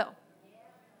up. He will.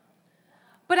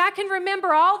 But I can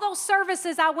remember all those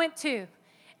services I went to,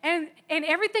 and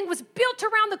everything was built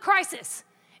around the crisis.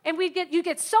 And you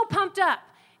get so pumped up,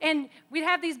 and we'd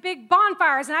have these big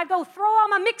bonfires, and I'd go throw all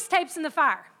my mixtapes in the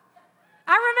fire.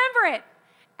 I remember it.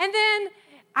 And then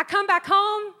I come back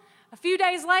home a few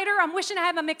days later, I'm wishing I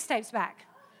had my mixtapes back.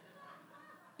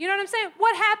 You know what I'm saying?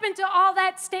 What happened to all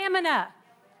that stamina?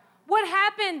 What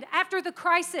happened after the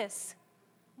crisis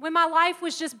when my life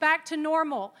was just back to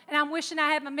normal and I'm wishing I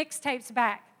had my mixtapes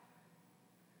back?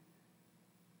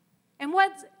 And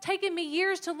what's taken me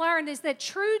years to learn is that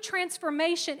true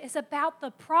transformation is about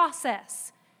the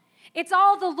process. It's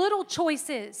all the little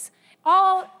choices,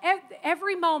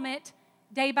 every moment,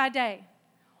 day by day.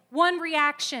 One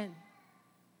reaction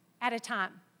at a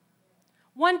time.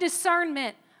 One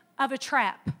discernment of a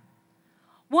trap.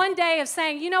 One day of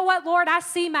saying, you know what, Lord, I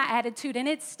see my attitude and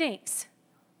it stinks.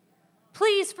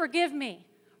 Please forgive me.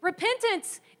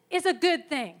 Repentance is a good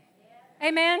thing.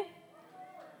 Amen?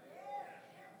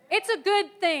 It's a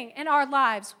good thing in our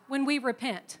lives when we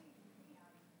repent.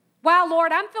 Wow,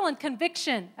 Lord, I'm feeling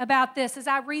conviction about this as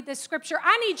I read this scripture.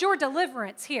 I need your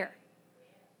deliverance here.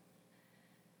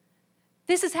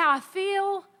 This is how I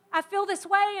feel. I feel this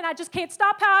way, and I just can't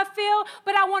stop how I feel,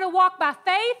 but I want to walk by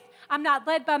faith. I'm not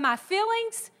led by my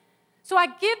feelings. So I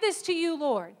give this to you,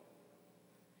 Lord,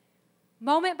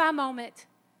 moment by moment,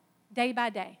 day by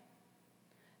day.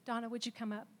 Donna, would you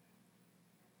come up?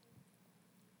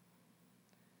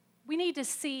 We need to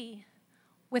see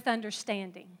with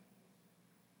understanding.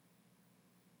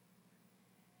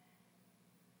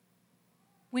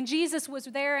 When Jesus was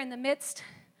there in the midst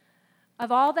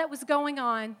of all that was going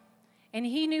on, and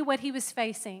he knew what he was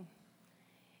facing,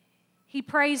 he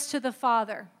prays to the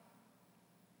Father,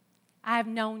 I have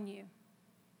known you.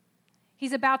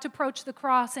 He's about to approach the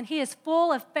cross, and he is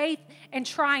full of faith and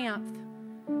triumph.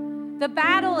 The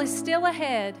battle is still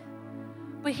ahead,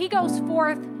 but he goes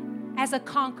forth as a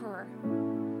conqueror.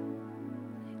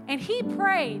 And he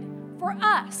prayed for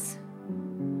us,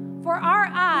 for our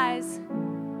eyes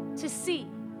to see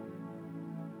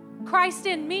Christ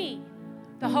in me,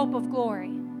 the hope of glory.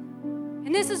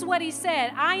 And this is what he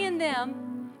said, I in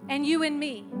them and you in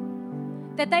me,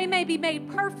 that they may be made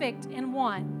perfect in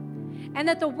one, and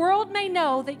that the world may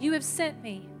know that you have sent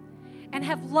me and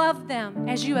have loved them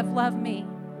as you have loved me.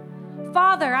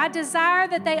 Father, I desire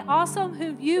that they also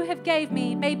whom you have gave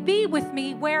me may be with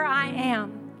me where I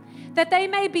am, that they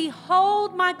may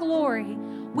behold my glory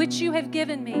which you have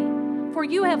given me, for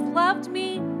you have loved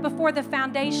me before the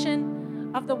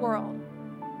foundation of the world.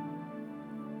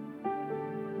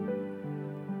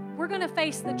 We're going to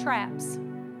face the traps.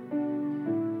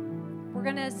 We're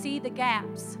going to see the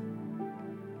gaps.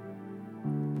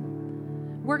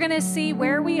 We're going to see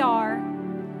where we are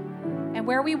and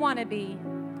where we want to be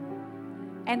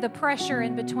and the pressure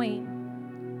in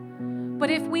between.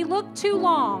 But if we look too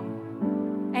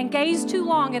long and gaze too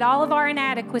long at all of our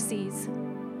inadequacies,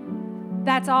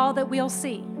 that's all that we'll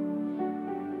see.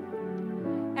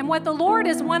 And what the Lord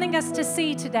is wanting us to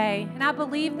see today, and I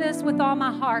believe this with all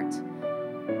my heart,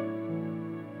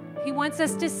 He wants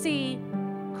us to see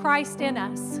Christ in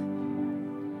us.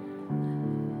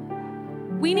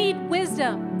 We need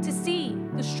wisdom to see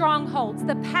the strongholds,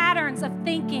 the patterns of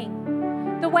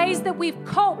thinking, the ways that we've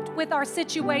coped with our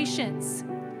situations,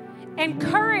 and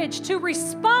courage to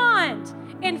respond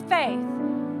in faith.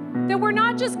 That we're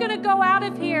not just going to go out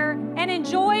of here and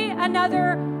enjoy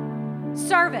another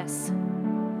service,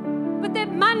 but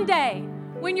that Monday,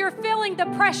 when you're feeling the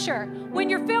pressure, when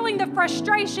you're feeling the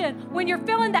frustration, when you're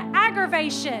feeling the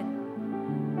aggravation,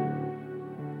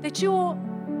 that you will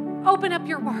open up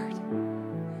your word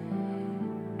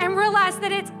and realize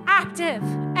that it's active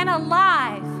and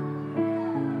alive.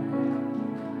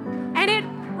 And it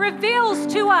reveals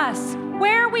to us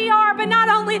where we are, but not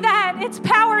only that, it's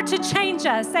power to change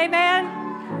us. Amen?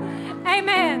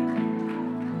 Amen.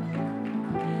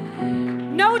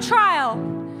 No trial,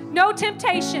 no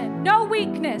temptation, no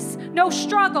weakness, no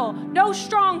struggle, no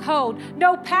stronghold,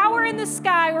 no power in the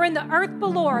sky or in the earth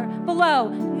below.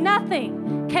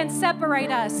 Nothing can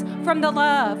separate us from the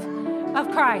love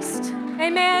of Christ.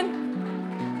 Amen.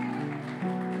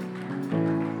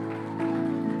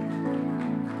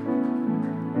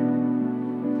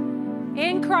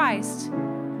 In Christ,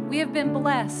 we have been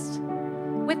blessed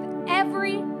with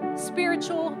every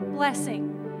spiritual blessing.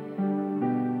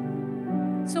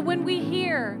 So when we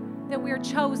hear that we are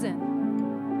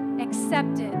chosen,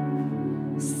 accepted,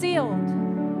 sealed,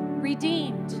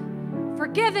 redeemed,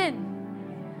 forgiven,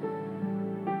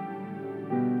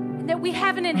 and that we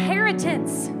have an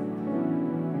inheritance,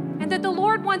 and that the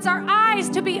Lord wants our eyes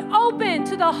to be open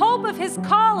to the hope of His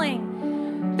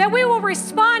calling, that we will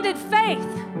respond in faith,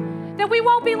 that we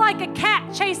won't be like a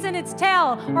cat chasing its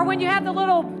tail, or when you have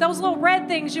those little red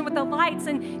things with the lights,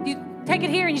 and you take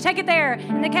it here and you take it there,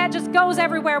 and the cat just goes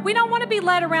everywhere. We don't want to be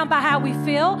led around by how we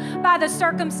feel, by the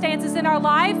circumstances in our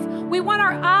life. We want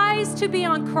our eyes to be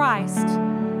on Christ.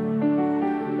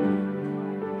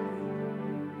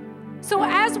 So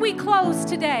as we close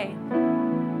today,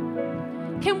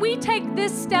 can we take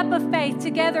this step of faith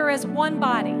together as one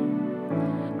body?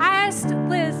 I asked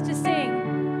Liz to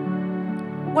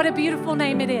sing What a Beautiful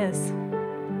Name It Is.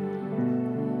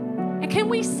 And can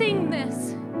we sing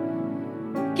this,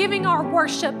 giving our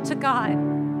worship to God?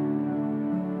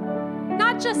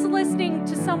 Not just listening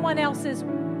to someone else's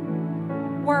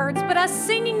words, but us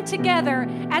singing together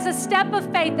as a step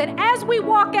of faith that as we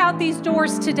walk out these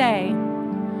doors today,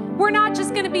 we're not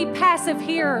just going to be passive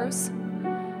hearers,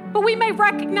 but we may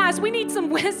recognize we need some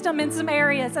wisdom in some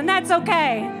areas, and that's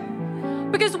okay.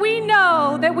 because we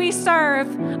know that we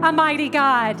serve a mighty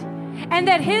God and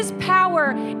that His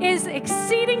power is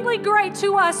exceedingly great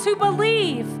to us who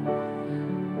believe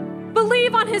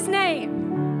on His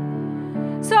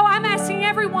name. So I'm asking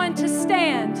everyone to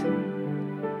stand,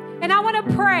 and I want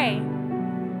to pray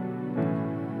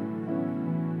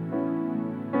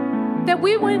that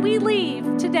when we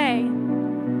leave today,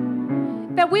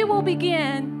 that we will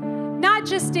begin not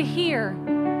just to hear,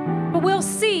 but we'll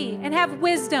see and have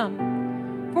wisdom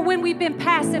for when we've been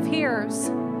passive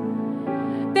hearers.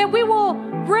 That we will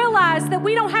realize that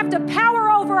we don't have to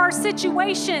power over our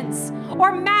situations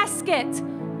or mask it,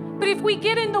 but if we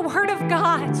get in the Word of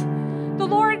God, the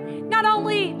Lord not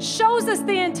only shows us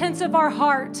the intents of our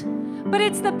heart, but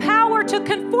it's the power to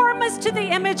conform us to the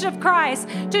image of Christ,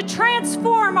 to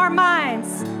transform our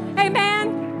minds.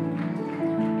 Amen.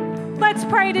 Let's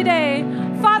pray today.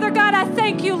 Father God, I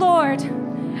thank you, Lord.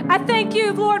 I thank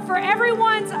you, Lord, for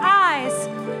everyone's eyes,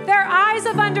 their eyes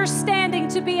of understanding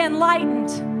to be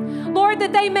enlightened. Lord,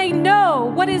 that they may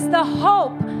know what is the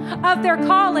hope of their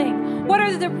calling. What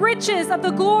are the riches of the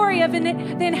glory of the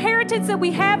inheritance that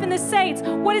we have in the saints?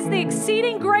 What is the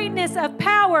exceeding greatness of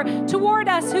power toward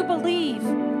us who believe?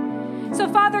 So,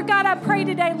 Father God, I pray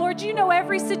today, Lord, you know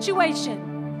every situation.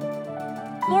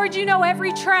 Lord, you know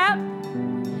every trap.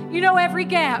 You know every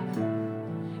gap.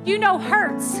 You know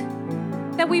hurts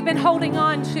that we've been holding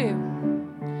on to.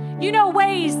 You know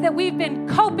ways that we've been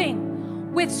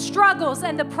coping with struggles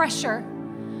and the pressure.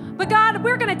 But God,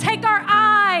 we're going to take our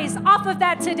eyes off of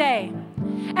that today,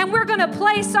 and we're going to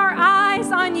place our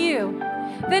eyes on you,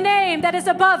 the name that is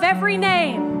above every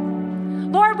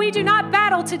name. Lord, we do not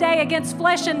battle today against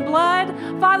flesh and blood,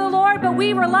 Father, Lord, but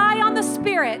we rely on the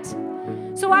Spirit.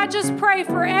 So I just pray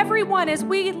for everyone as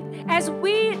we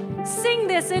sing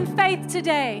this in faith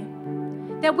today,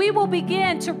 that we will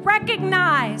begin to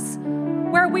recognize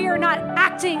where we are not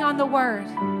acting on the Word,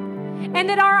 and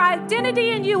that our identity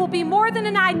in you will be more than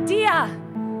an idea.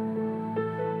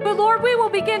 But Lord, we will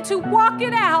begin to walk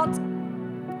it out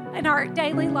in our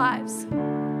daily lives.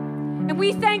 And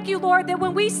we thank you, Lord, that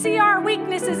when we see our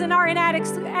weaknesses and our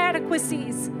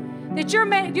inadequacies, that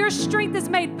your strength is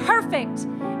made perfect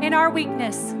in our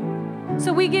weakness.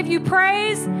 So we give you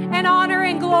praise and honor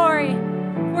and glory.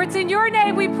 For it's in your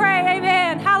name we pray.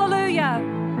 Amen. Hallelujah.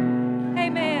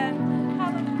 Amen.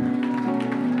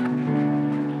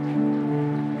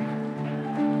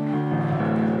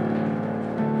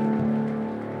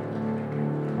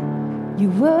 You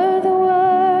were the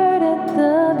Word at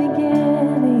the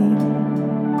beginning,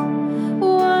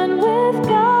 one with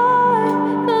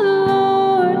God, the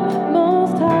Lord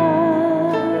Most High.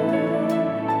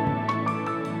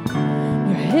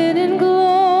 Your hidden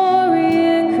glory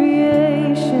in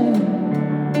creation,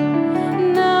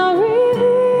 now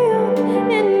revealed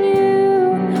in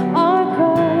you are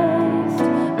Christ.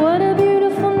 What a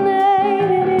beautiful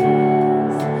name it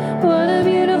is! What a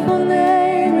beautiful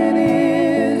name it is!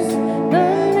 The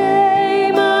name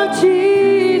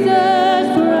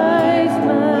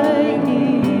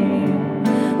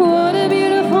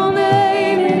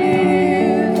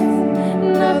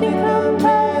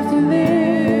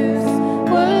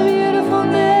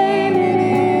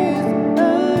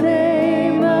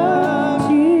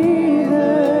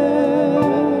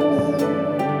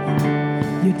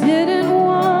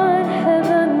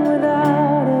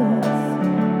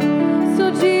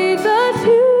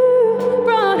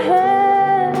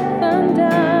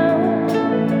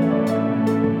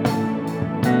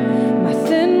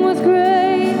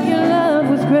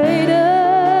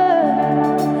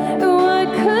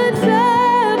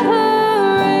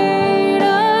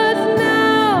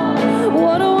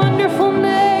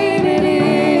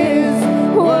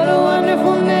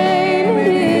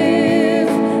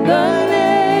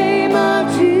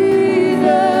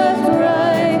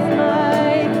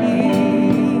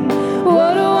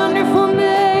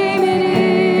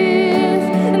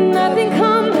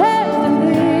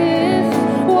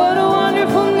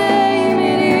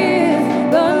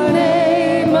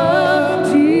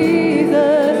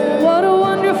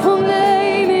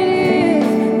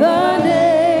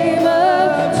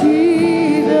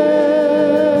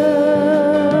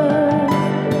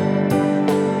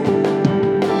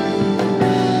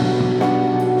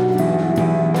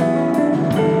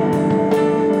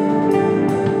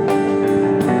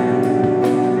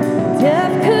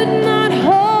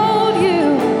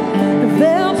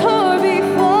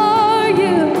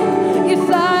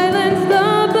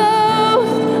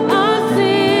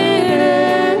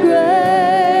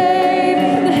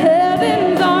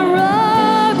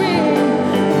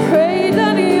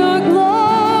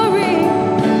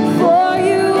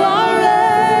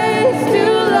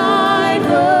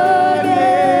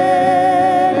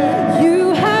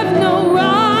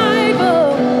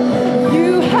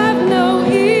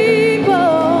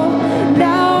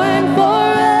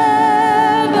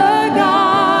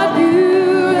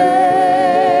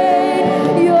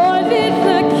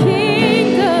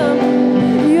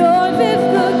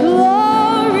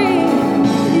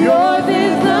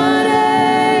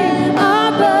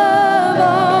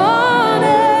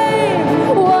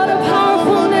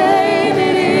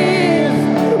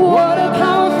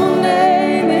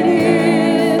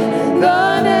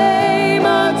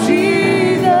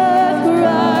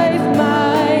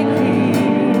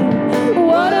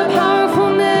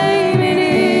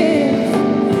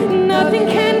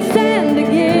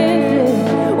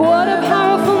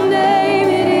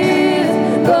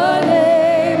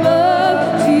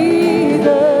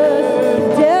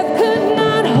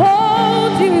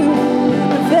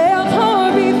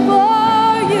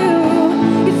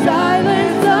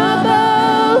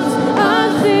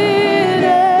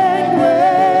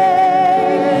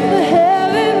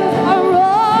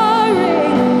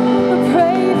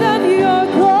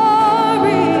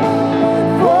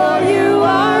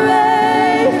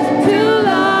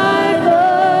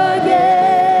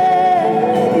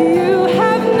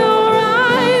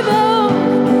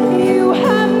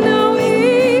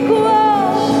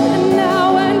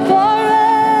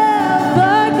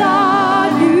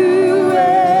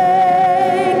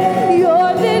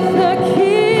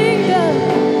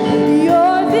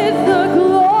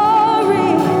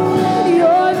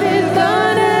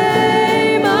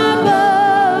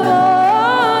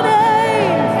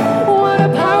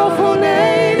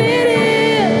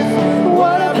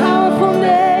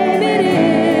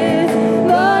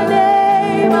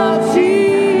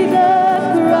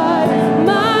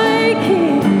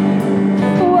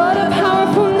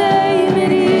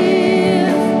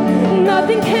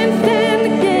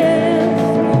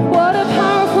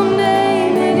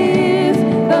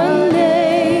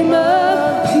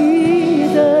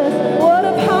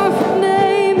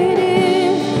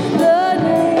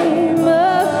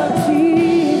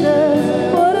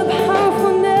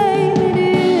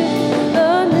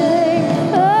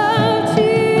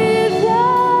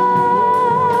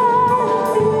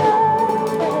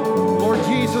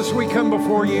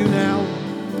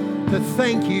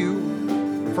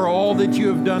you for all that you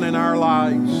have done in our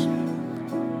lives.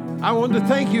 I want to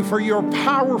thank you for your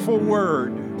powerful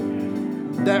word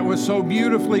that was so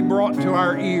beautifully brought to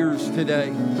our ears today.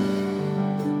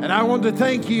 And I want to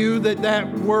thank you that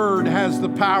that word has the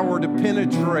power to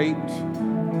penetrate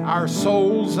our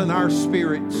souls and our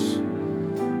spirits.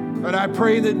 But I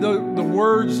pray that the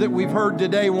words that we've heard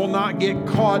today will not get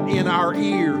caught in our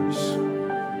ears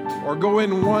or go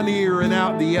in one ear and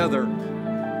out the other,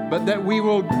 but that we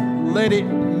will let it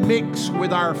mix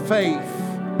with our faith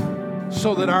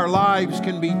so that our lives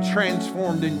can be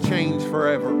transformed and changed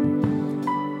forever.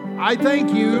 I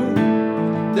thank you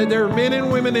that there are men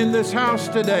and women in this house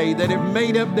today that have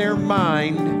made up their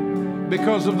mind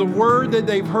because of the word that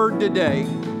they've heard today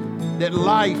that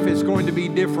life is going to be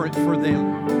different for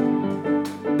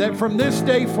them. That from this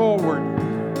day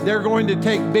forward, they're going to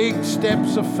take big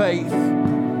steps of faith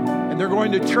and they're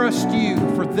going to trust you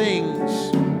for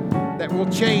things that will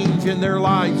change in their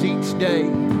lives each day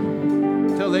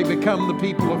till they become the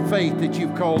people of faith that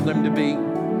you've called them to be.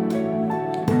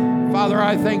 Father,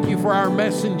 I thank you for our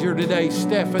messenger today,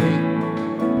 Stephanie.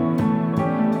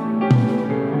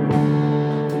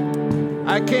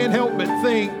 I can't help but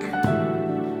think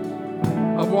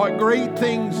of what great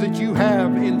things that you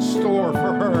have in store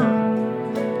for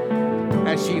her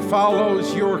as she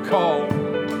follows your call.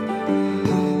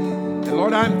 And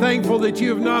Lord, I'm thankful that you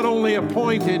have not only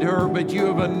appointed her, but you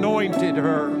have anointed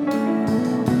her.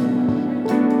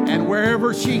 And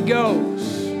wherever she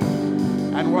goes,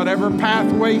 and whatever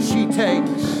pathway she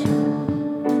takes,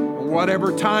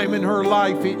 whatever time in her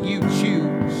life you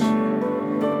choose,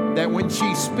 that when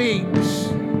she speaks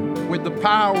with the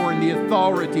power and the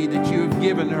authority that you have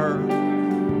given her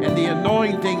and the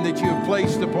anointing that you have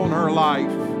placed upon her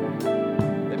life,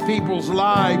 that people's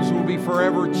lives will be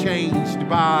forever changed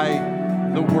by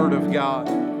the Word of God.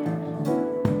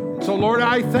 So Lord,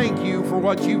 I thank you for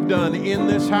what you've done in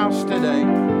this house today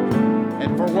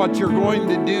and for what you're going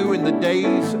to do in the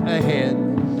days ahead.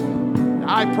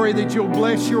 I pray that you'll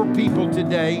bless your people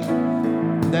today,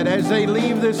 that as they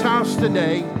leave this house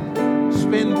today,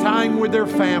 spend time with their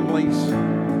families.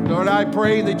 Lord, I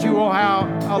pray that you will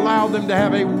allow them to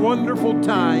have a wonderful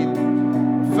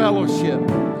time, fellowship,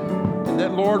 and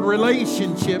that, Lord,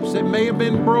 relationships that may have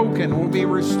been broken will be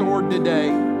restored today.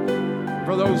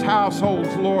 For those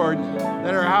households, Lord,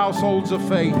 that are households of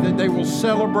faith, that they will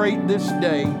celebrate this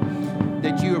day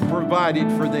that you have provided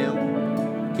for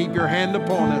them. Keep your hand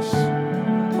upon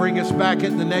us. Bring us back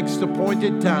at the next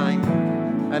appointed time.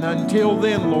 And until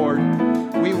then, Lord,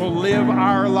 we will live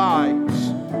our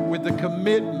lives with the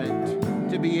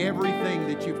commitment to be everything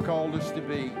that you've called us to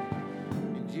be.